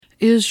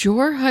Is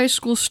your high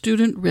school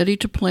student ready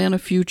to plan a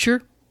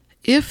future?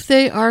 If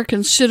they are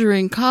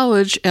considering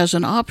college as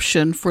an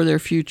option for their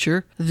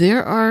future,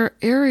 there are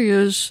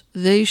areas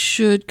they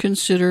should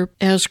consider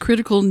as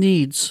critical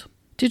needs.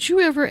 Did you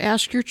ever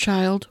ask your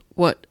child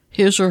what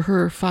his or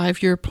her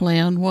 5-year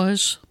plan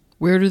was?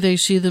 Where do they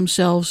see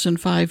themselves in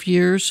 5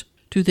 years?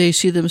 Do they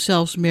see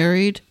themselves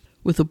married,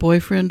 with a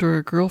boyfriend or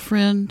a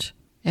girlfriend,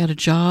 at a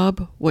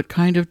job? What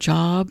kind of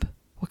job?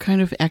 What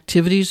kind of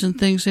activities and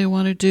things they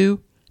want to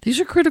do? These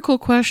are critical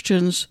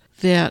questions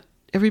that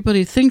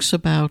everybody thinks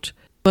about,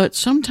 but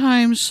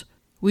sometimes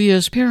we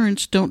as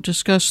parents don't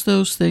discuss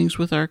those things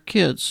with our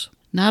kids.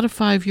 Not a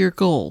 5-year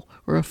goal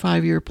or a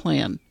 5-year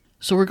plan.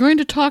 So we're going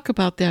to talk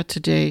about that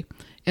today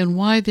and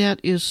why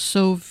that is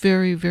so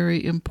very,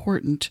 very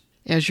important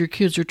as your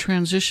kids are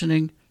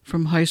transitioning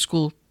from high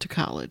school to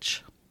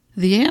college.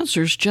 The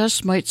answers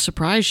just might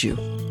surprise you.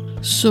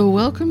 So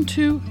welcome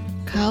to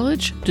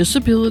College,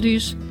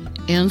 Disabilities,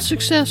 and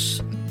Success,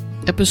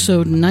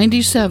 Episode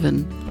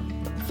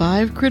 97,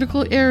 5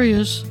 Critical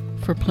Areas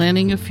for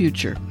Planning a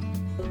Future,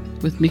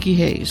 with Mickey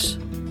Hayes.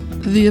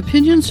 The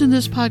opinions in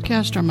this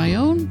podcast are my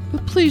own,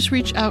 but please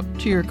reach out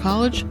to your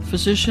college,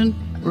 physician,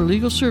 or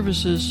legal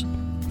services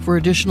for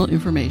additional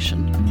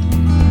information.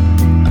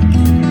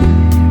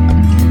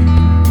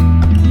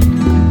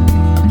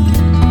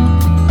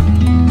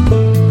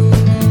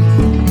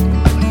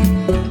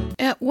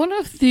 At one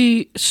of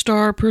the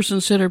STAR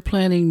Person-Centered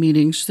Planning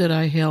meetings that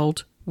I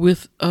held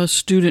with a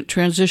student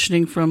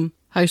transitioning from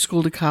high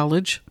school to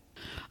college,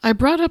 I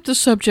brought up the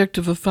subject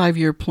of a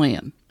 5-year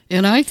plan.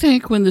 And I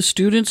think when the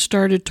students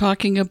started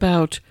talking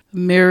about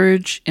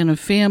marriage and a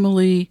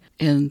family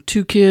and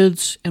 2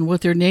 kids and what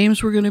their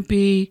names were going to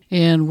be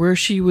and where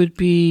she would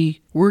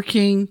be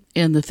working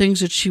and the things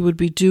that she would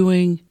be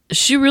doing,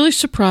 she really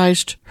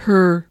surprised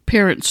her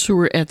parents who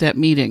were at that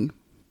meeting.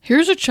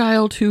 Here's a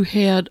child who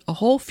had a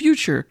whole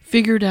future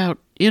figured out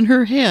in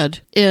her head,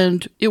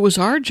 and it was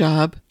our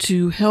job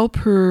to help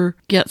her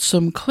get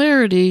some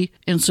clarity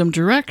and some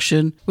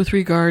direction with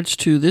regards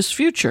to this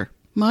future.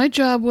 My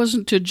job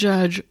wasn't to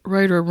judge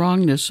right or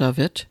wrongness of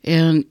it,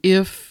 and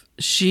if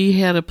she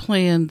had a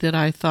plan that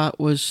I thought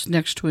was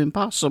next to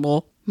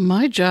impossible,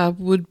 my job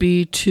would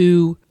be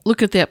to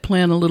look at that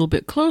plan a little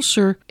bit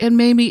closer and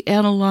maybe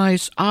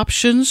analyze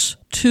options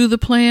to the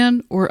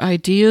plan or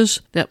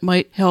ideas that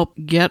might help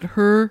get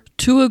her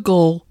to a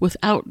goal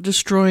without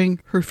destroying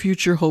her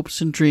future hopes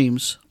and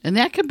dreams. And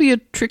that can be a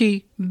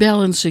tricky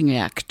balancing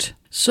act.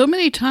 So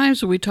many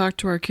times when we talk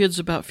to our kids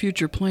about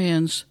future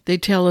plans, they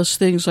tell us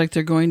things like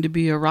they're going to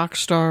be a rock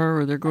star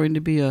or they're going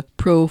to be a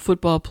pro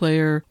football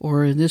player,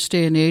 or in this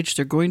day and age,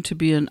 they're going to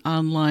be an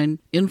online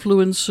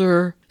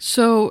influencer.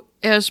 So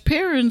as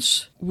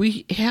parents,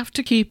 we have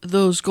to keep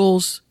those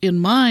goals in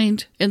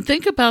mind and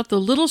think about the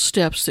little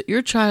steps that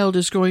your child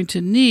is going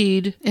to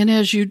need. And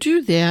as you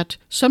do that,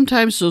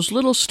 sometimes those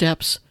little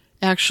steps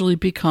actually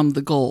become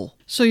the goal.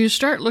 So you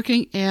start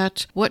looking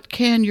at what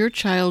can your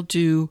child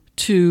do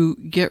to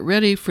get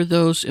ready for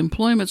those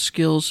employment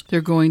skills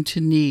they're going to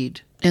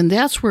need. And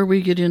that's where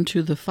we get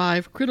into the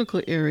 5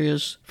 critical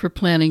areas for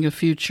planning a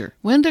future.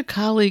 When a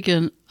colleague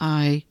and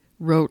I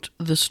wrote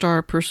the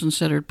STAR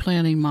Person-Centered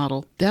Planning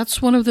Model,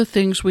 that's one of the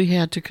things we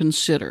had to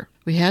consider.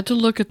 We had to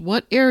look at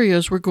what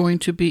areas were going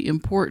to be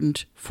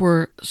important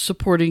for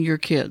supporting your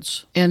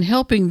kids and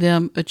helping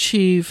them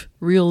achieve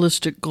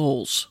realistic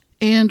goals.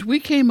 And we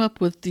came up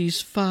with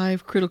these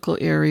 5 critical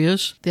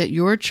areas that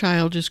your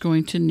child is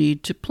going to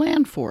need to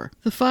plan for.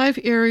 The 5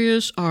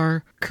 areas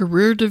are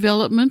career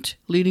development,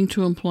 leading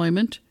to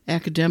employment,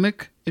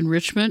 academic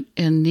enrichment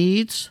and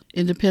needs,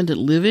 independent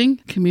living,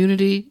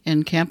 community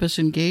and campus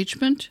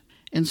engagement,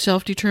 and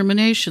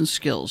self-determination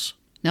skills.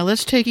 Now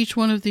let's take each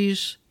one of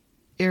these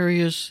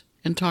areas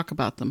and talk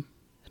about them.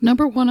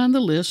 Number 1 on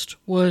the list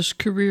was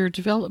career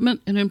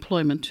development and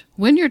employment.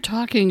 When you're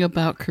talking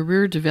about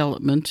career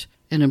development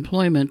and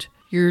employment,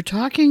 you're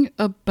talking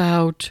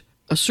about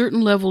a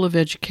certain level of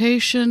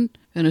education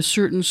and a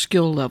certain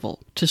skill level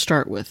to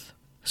start with.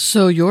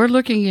 So you're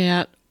looking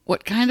at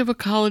what kind of a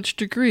college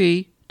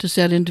degree does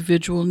that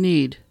individual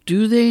need?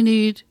 Do they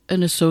need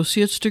an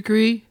associate's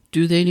degree?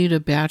 Do they need a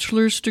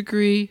bachelor's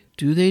degree?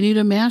 Do they need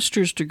a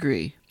master's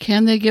degree?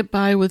 Can they get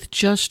by with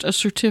just a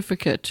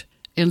certificate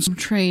and some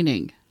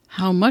training?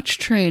 How much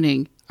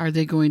training are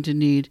they going to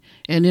need,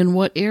 and in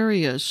what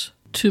areas,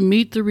 to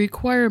meet the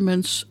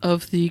requirements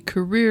of the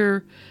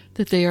career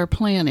that they are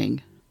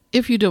planning?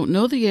 If you don't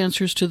know the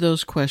answers to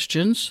those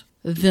questions,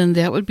 then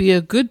that would be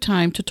a good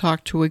time to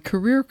talk to a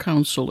career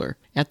counselor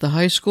at the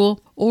high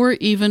school or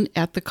even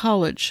at the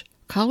college.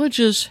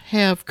 Colleges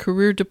have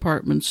career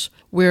departments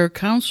where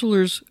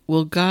counselors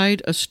will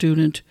guide a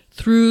student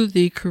through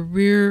the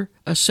career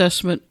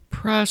assessment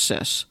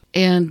process,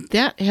 and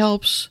that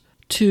helps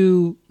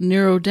to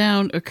narrow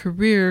down a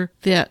career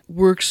that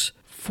works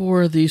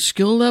for the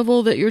skill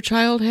level that your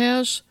child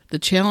has, the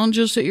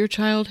challenges that your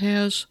child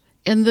has,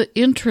 and the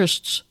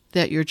interests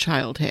that your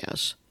child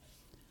has.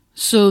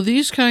 So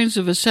these kinds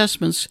of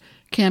assessments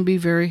can be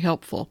very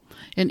helpful.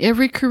 And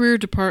every career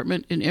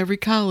department in every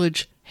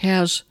college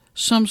has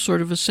some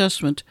sort of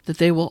assessment that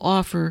they will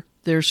offer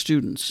their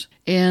students.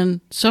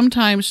 And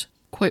sometimes,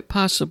 quite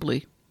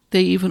possibly,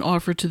 they even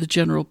offer to the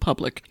general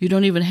public. You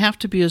don't even have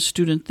to be a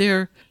student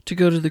there to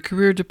go to the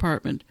career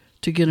department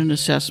to get an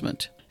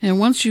assessment. And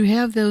once you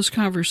have those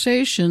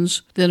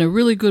conversations, then a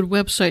really good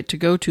website to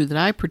go to that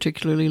I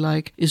particularly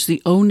like is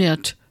the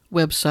ONET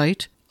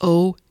website,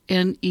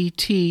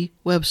 O-N-E-T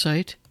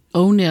website.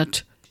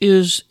 ONET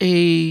is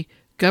a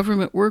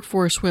government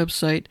workforce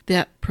website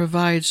that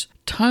provides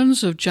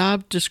tons of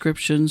job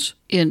descriptions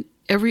in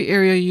every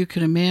area you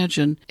can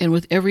imagine and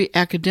with every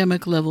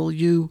academic level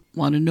you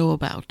want to know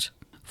about.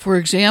 For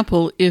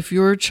example, if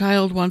your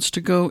child wants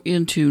to go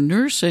into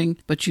nursing,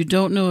 but you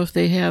don't know if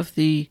they have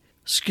the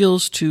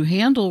skills to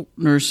handle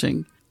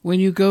nursing, when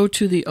you go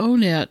to the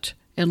ONET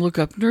and look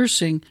up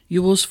nursing,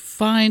 you will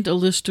find a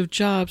list of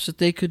jobs that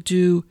they could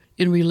do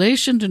in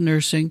relation to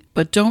nursing,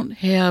 but don't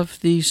have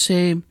the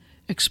same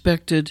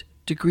expected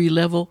degree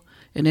level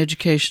and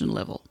education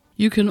level.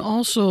 You can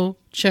also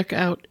check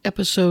out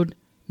episode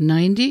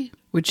 90,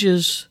 which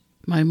is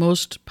my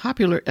most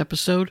popular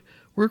episode,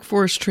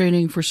 Workforce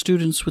Training for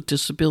Students with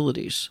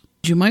Disabilities.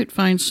 You might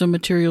find some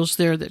materials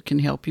there that can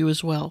help you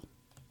as well.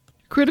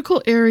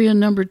 Critical area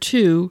number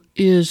 2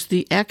 is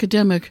the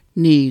academic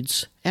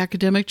needs,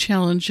 academic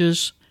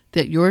challenges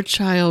that your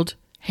child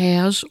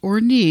has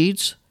or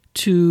needs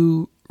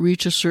to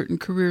reach a certain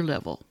career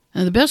level.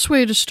 And the best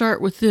way to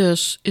start with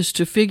this is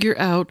to figure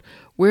out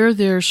where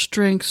their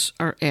strengths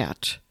are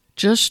at.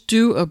 Just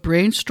do a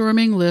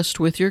brainstorming list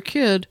with your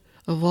kid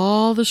of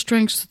all the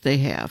strengths that they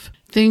have.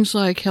 Things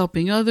like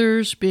helping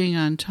others, being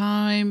on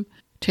time,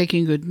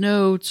 taking good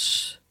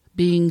notes,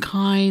 being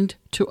kind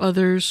to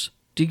others,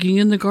 digging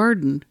in the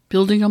garden,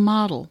 building a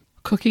model,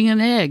 cooking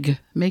an egg,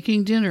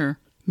 making dinner,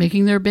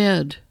 making their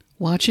bed,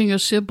 watching a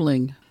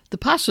sibling. The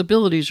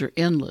possibilities are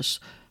endless,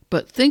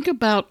 but think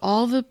about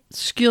all the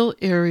skill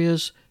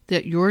areas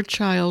that your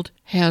child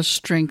has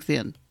strength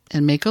in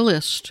and make a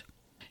list.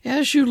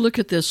 As you look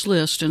at this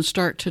list and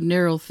start to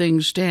narrow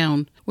things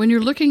down, when you're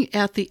looking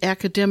at the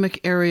academic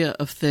area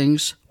of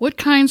things, what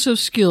kinds of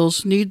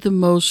skills need the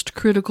most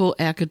critical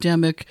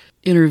academic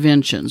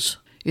interventions?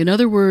 In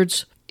other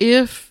words,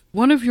 if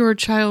one of your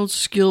child's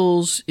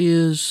skills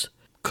is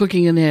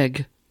cooking an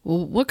egg,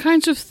 well, what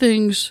kinds of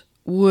things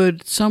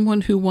would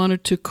someone who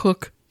wanted to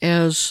cook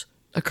as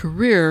a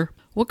career,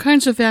 what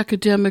kinds of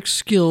academic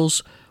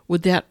skills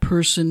would that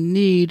person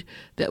need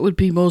that would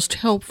be most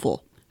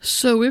helpful?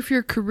 So if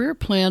your career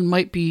plan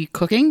might be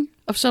cooking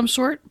of some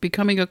sort,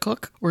 becoming a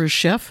cook or a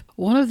chef,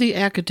 one of the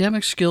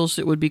academic skills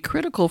that would be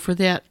critical for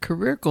that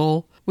career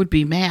goal would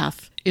be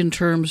math in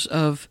terms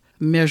of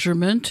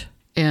measurement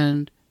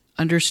and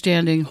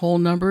understanding whole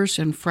numbers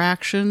and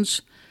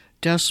fractions,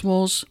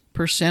 decimals,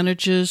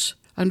 percentages,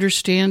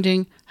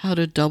 understanding how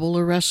to double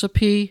a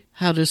recipe,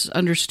 how to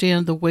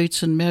understand the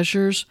weights and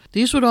measures.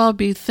 These would all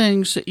be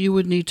things that you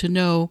would need to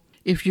know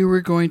if you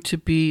were going to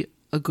be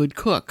a good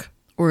cook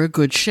or a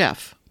good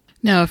chef.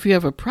 Now, if you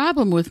have a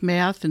problem with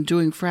math and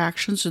doing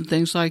fractions and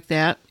things like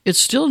that, it's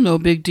still no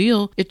big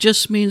deal. It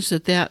just means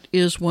that that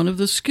is one of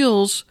the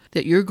skills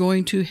that you're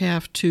going to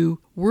have to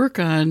work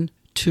on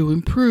to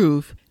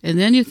improve. And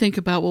then you think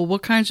about, well,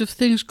 what kinds of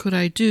things could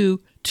I do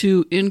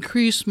to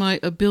increase my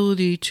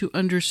ability to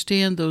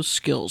understand those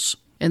skills?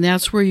 And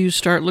that's where you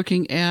start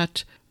looking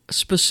at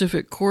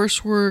specific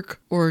coursework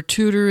or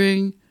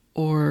tutoring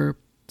or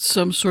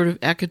some sort of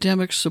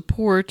academic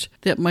support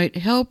that might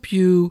help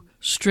you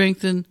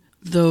strengthen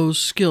those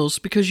skills.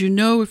 Because you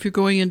know if you're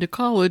going into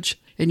college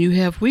and you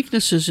have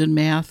weaknesses in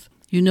math,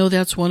 you know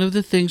that's one of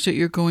the things that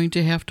you're going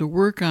to have to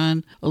work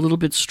on a little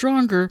bit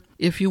stronger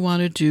if you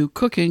want to do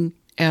cooking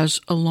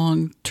as a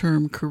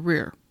long-term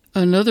career.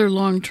 Another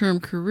long-term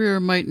career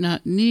might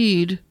not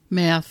need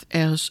math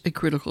as a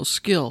critical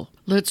skill.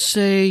 Let's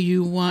say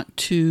you want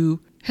to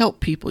help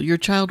people. Your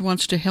child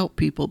wants to help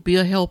people, be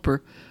a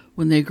helper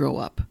when they grow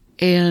up.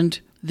 And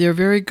they're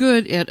very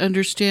good at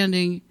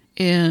understanding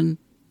and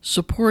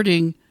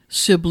supporting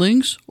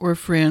siblings or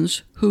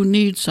friends who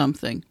need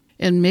something.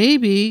 And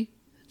maybe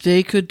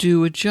they could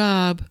do a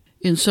job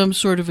in some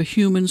sort of a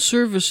human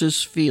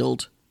services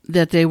field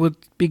that they would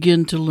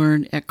begin to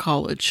learn at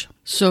college.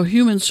 So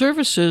human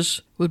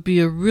services would be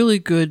a really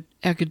good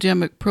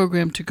academic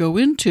program to go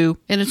into,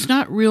 and it's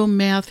not real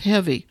math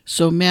heavy,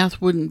 so math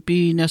wouldn't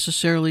be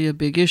necessarily a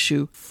big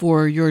issue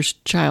for your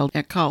child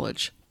at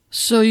college.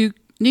 So you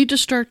need to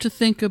start to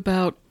think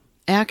about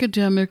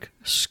academic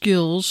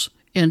skills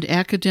and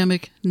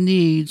academic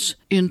needs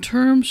in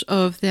terms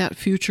of that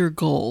future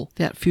goal,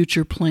 that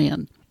future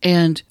plan,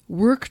 and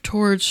work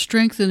towards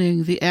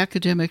strengthening the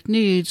academic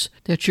needs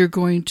that you're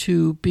going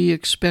to be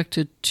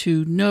expected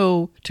to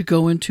know to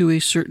go into a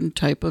certain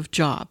type of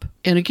job.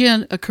 And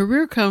again, a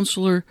career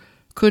counselor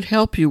could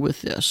help you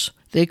with this.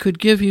 They could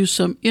give you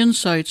some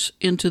insights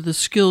into the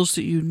skills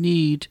that you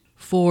need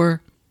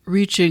for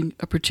reaching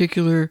a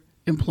particular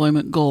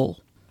employment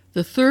goal.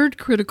 The third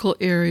critical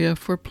area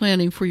for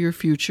planning for your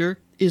future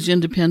is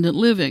independent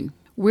living.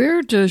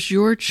 Where does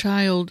your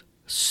child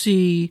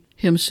see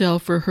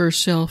himself or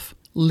herself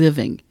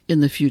living in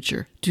the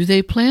future. Do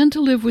they plan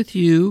to live with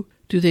you?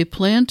 Do they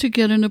plan to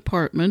get an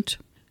apartment?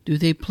 Do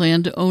they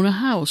plan to own a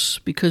house?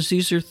 Because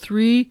these are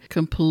three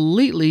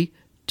completely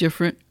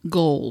different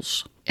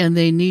goals, and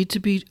they need to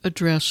be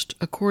addressed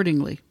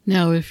accordingly.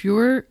 Now, if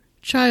your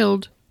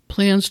child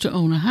plans to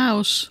own a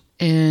house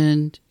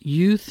and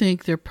you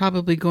think they're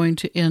probably going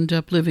to end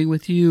up living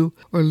with you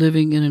or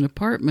living in an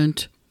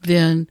apartment,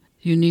 then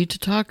you need to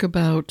talk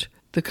about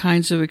the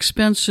kinds of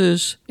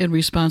expenses and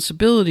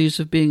responsibilities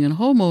of being a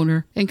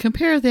homeowner and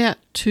compare that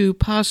to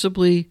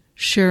possibly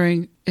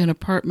sharing an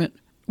apartment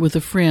with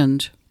a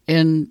friend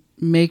and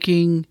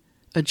making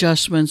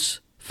adjustments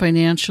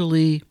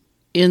financially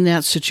in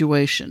that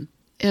situation.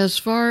 As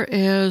far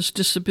as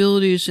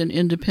disabilities and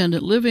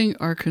independent living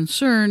are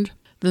concerned,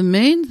 the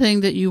main thing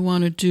that you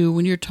want to do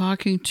when you're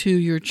talking to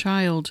your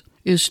child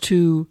is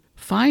to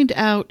find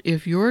out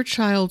if your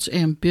child's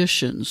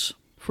ambitions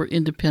for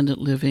independent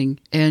living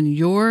and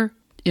your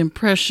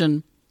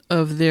impression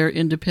of their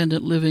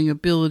independent living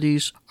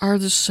abilities are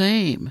the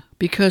same.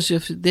 Because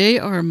if they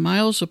are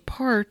miles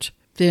apart,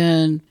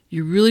 then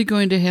you're really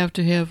going to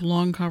have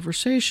long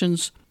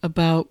conversations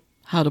about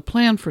how to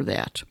plan for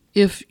that.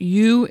 If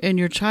you and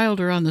your child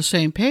are on the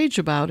same page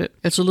about it,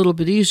 it's a little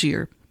bit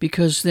easier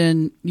because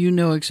then you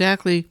know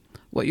exactly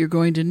what you're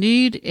going to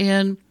need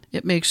and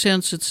it makes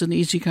sense. It's an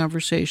easy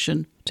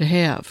conversation to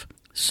have.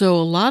 So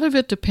a lot of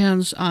it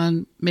depends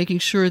on making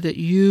sure that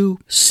you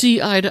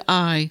see eye to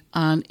eye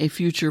on a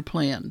future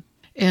plan.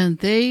 And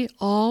they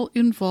all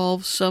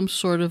involve some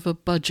sort of a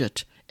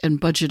budget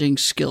and budgeting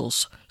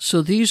skills.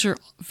 So these are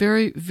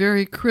very,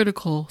 very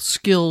critical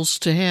skills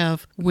to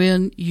have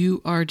when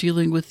you are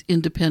dealing with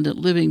independent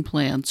living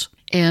plans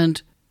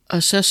and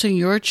assessing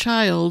your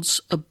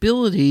child's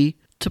ability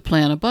to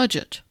plan a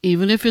budget.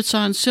 Even if it's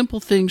on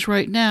simple things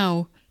right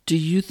now, do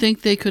you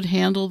think they could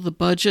handle the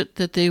budget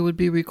that they would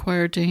be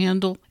required to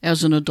handle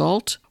as an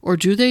adult? Or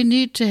do they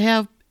need to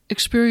have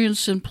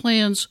experience and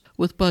plans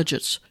with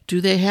budgets?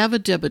 Do they have a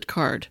debit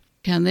card?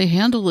 Can they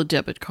handle a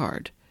debit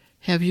card?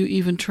 Have you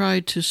even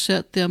tried to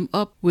set them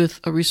up with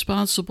a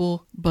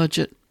responsible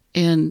budget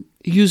and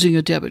using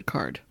a debit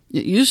card?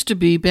 It used to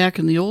be, back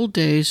in the old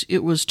days,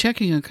 it was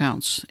checking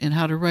accounts and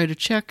how to write a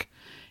check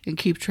and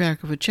keep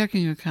track of a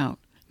checking account.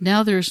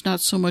 Now there's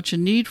not so much a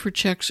need for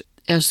checks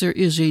as there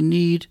is a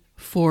need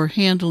for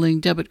handling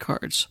debit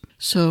cards.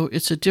 So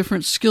it's a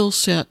different skill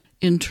set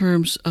in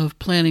terms of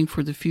planning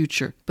for the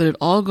future. But it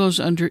all goes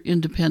under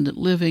independent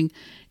living,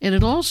 and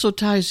it also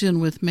ties in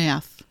with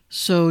math.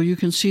 So you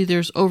can see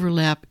there's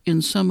overlap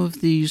in some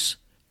of these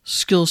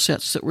skill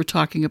sets that we're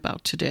talking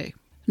about today.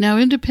 Now,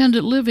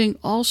 independent living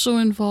also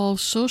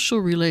involves social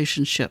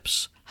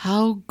relationships.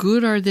 How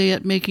good are they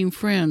at making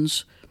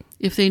friends?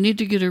 If they need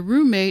to get a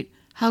roommate,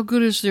 how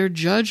good is their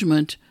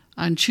judgment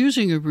on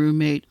choosing a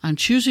roommate, on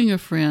choosing a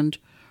friend,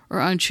 or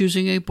on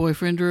choosing a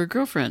boyfriend or a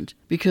girlfriend?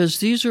 Because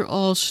these are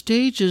all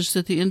stages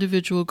that the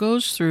individual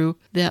goes through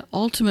that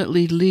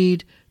ultimately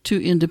lead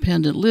to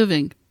independent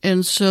living.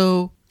 And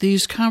so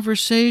these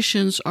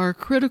conversations are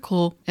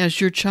critical as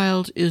your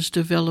child is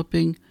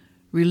developing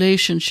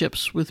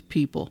relationships with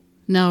people.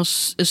 Now,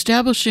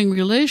 establishing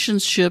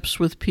relationships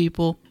with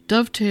people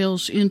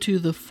dovetails into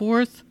the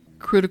fourth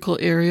critical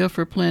area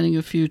for planning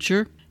a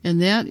future,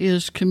 and that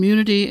is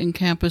community and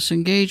campus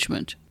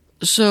engagement.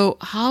 So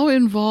how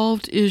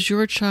involved is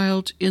your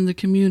child in the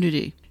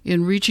community,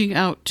 in reaching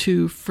out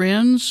to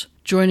friends,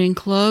 joining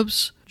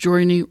clubs,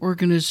 joining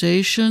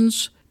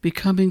organizations,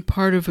 becoming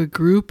part of a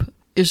group?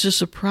 Is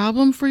this a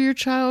problem for your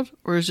child,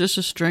 or is this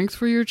a strength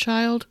for your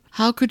child?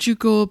 How could you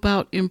go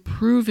about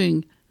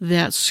improving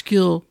that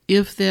skill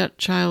if that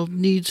child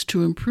needs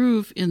to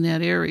improve in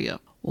that area?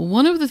 Well,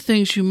 one of the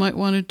things you might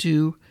want to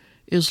do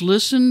is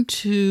listen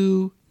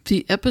to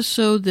the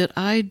episode that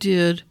I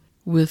did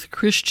with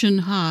Christian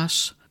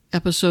Haas,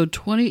 episode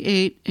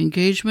 28,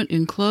 Engagement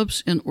in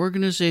Clubs and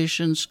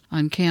Organizations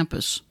on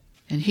Campus.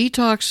 And he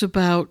talks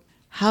about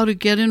how to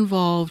get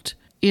involved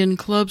in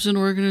clubs and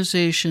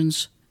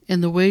organizations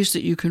and the ways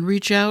that you can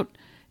reach out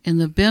and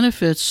the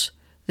benefits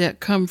that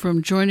come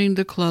from joining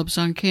the clubs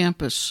on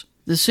campus.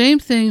 The same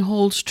thing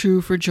holds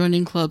true for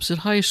joining clubs at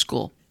high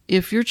school.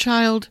 If your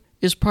child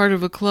is part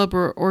of a club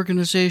or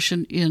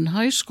organization in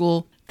high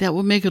school, that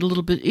will make it a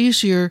little bit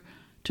easier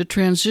to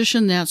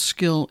transition that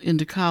skill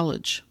into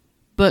college.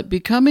 But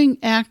becoming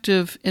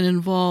active and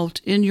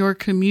involved in your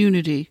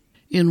community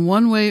in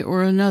one way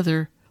or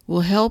another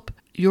will help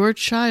your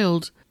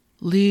child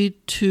lead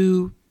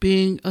to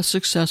being a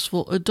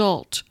successful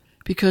adult,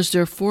 because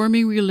they're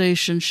forming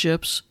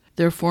relationships,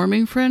 they're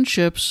forming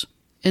friendships,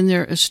 and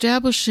they're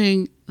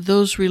establishing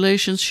those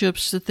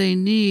relationships that they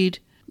need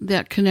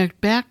that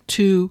connect back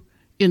to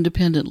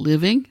independent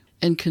living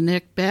and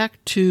connect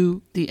back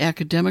to the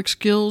academic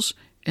skills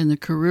and the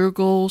career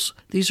goals.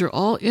 These are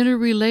all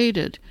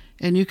interrelated,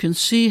 and you can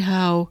see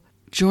how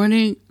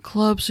joining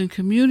clubs and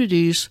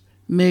communities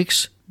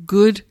makes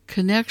good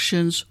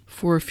connections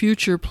for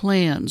future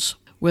plans,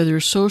 whether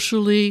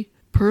socially,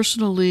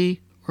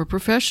 personally, or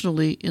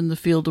professionally in the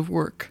field of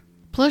work.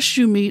 Plus,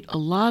 you meet a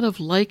lot of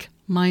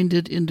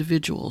like-minded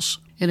individuals.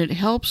 and it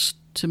helps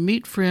to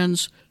meet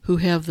friends who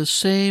have the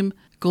same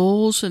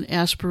goals and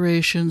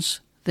aspirations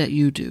that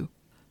you do.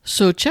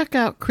 So check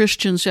out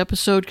Christian's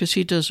episode because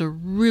he does a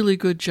really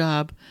good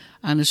job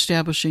on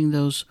establishing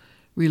those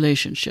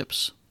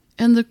relationships.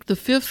 And the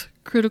fifth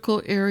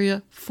critical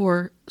area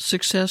for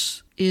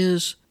success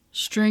is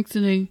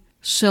strengthening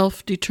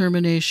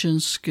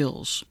self-determination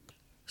skills.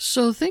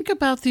 So think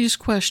about these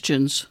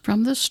questions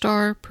from the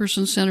STAR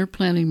Person-Centered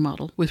Planning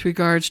Model with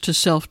regards to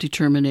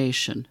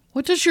self-determination.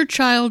 What does your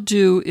child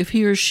do if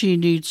he or she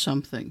needs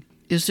something?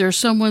 Is there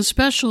someone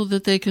special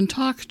that they can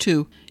talk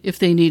to if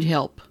they need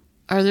help?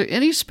 Are there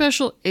any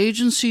special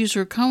agencies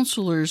or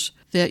counselors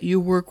that you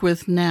work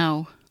with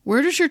now?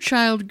 Where does your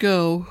child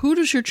go? Who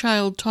does your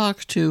child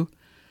talk to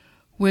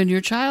when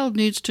your child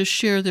needs to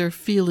share their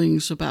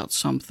feelings about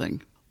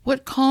something?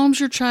 What calms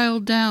your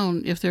child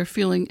down if they're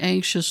feeling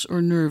anxious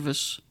or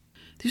nervous?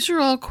 These are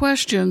all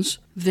questions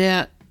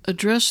that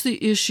address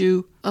the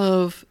issue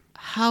of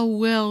how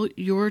well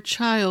your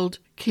child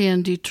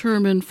can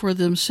determine for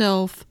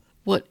themselves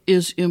what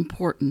is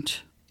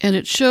important. And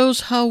it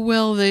shows how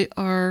well they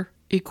are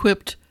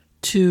equipped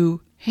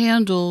to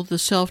handle the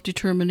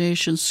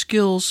self-determination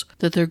skills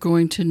that they're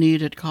going to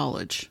need at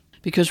college.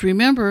 Because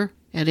remember,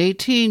 at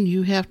 18,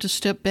 you have to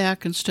step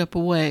back and step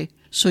away.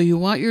 So you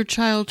want your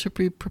child to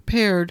be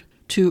prepared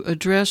to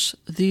address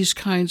these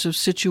kinds of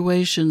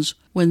situations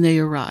when they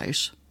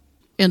arise.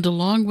 And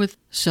along with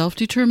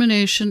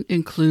self-determination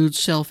includes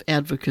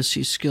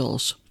self-advocacy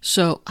skills.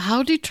 So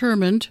how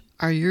determined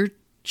are your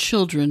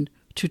children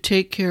to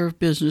take care of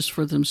business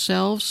for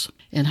themselves?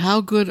 And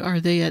how good are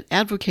they at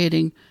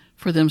advocating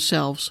for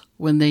themselves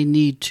when they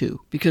need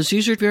to? Because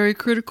these are very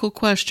critical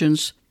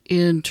questions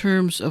in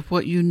terms of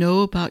what you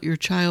know about your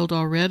child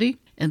already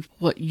and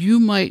what you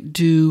might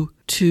do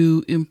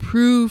to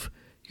improve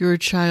your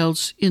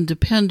child's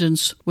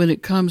independence when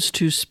it comes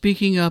to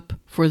speaking up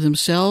for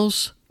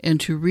themselves and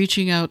to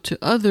reaching out to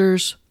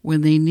others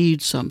when they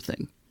need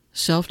something.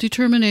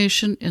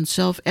 Self-determination and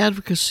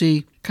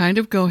self-advocacy kind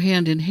of go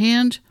hand in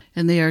hand,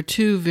 and they are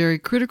two very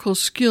critical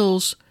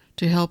skills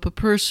to help a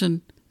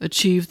person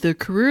achieve the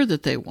career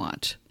that they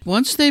want.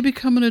 Once they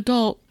become an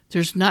adult,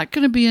 there's not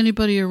going to be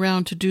anybody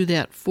around to do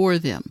that for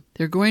them.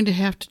 They're going to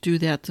have to do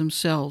that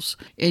themselves.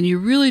 And you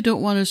really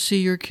don't want to see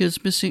your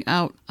kids missing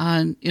out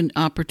on an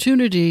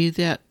opportunity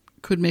that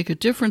could make a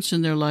difference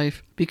in their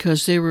life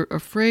because they were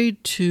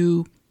afraid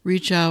to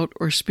reach out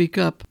or speak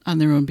up on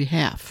their own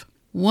behalf.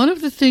 One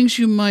of the things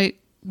you might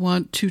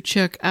want to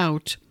check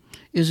out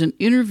is an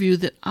interview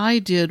that I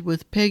did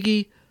with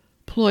Peggy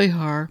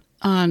Ployhar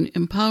on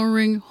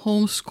empowering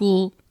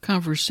homeschool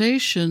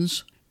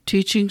conversations,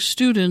 teaching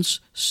students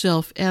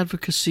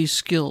self-advocacy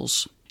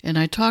skills. And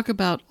I talk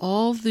about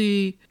all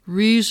the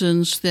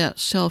reasons that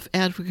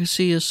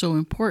self-advocacy is so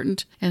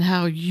important and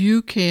how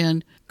you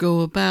can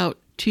go about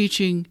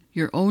teaching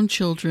your own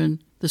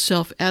children the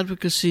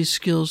self-advocacy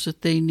skills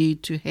that they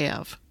need to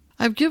have.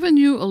 I've given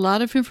you a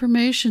lot of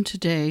information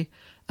today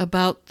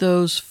about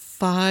those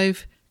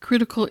 5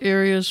 critical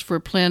areas for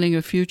planning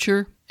a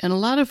future and a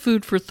lot of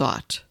food for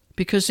thought,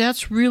 because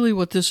that's really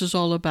what this is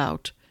all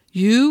about.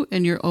 You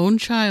and your own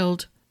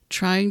child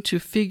trying to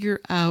figure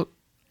out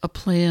a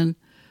plan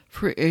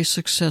for a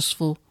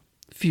successful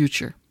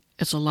future.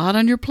 It's a lot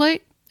on your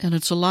plate, and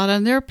it's a lot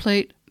on their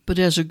plate, but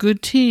as a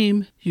good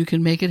team, you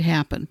can make it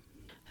happen.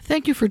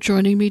 Thank you for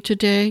joining me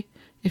today.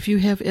 If you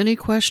have any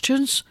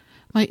questions,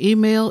 my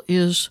email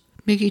is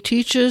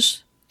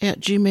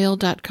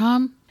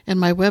mickeyteaches@gmail.com, and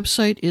my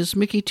website is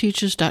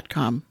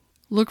mickeyteaches.com.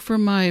 Look for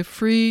my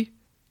free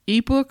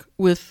ebook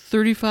with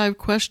 35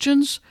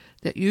 questions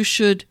that you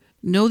should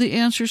know the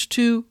answers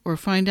to or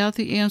find out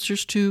the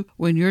answers to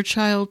when your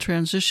child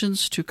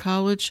transitions to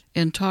college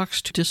and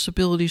talks to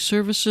disability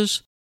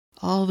services.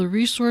 All the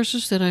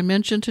resources that I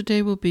mentioned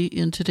today will be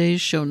in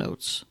today's show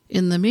notes.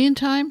 In the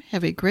meantime,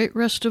 have a great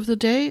rest of the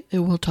day,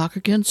 and we'll talk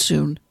again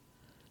soon.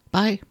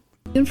 Bye.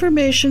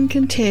 Information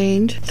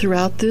contained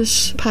throughout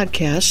this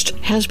podcast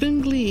has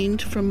been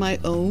gleaned from my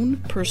own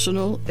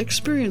personal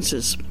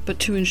experiences, but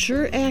to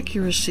ensure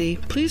accuracy,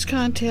 please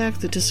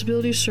contact the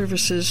Disability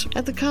Services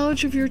at the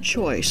college of your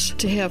choice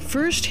to have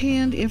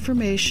first-hand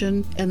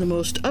information and the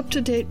most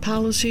up-to-date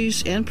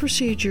policies and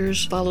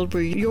procedures followed by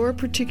your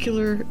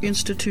particular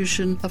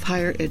institution of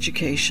higher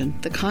education.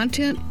 The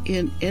content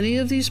in any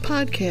of these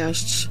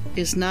podcasts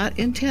is not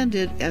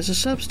intended as a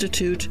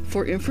substitute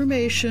for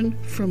information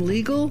from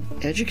legal,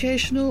 educational,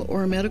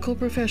 or medical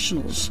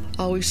professionals.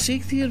 Always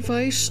seek the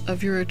advice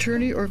of your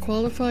attorney or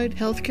qualified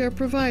healthcare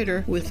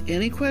provider with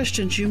any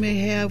questions you may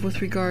have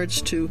with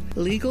regards to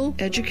legal,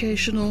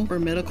 educational, or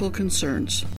medical concerns.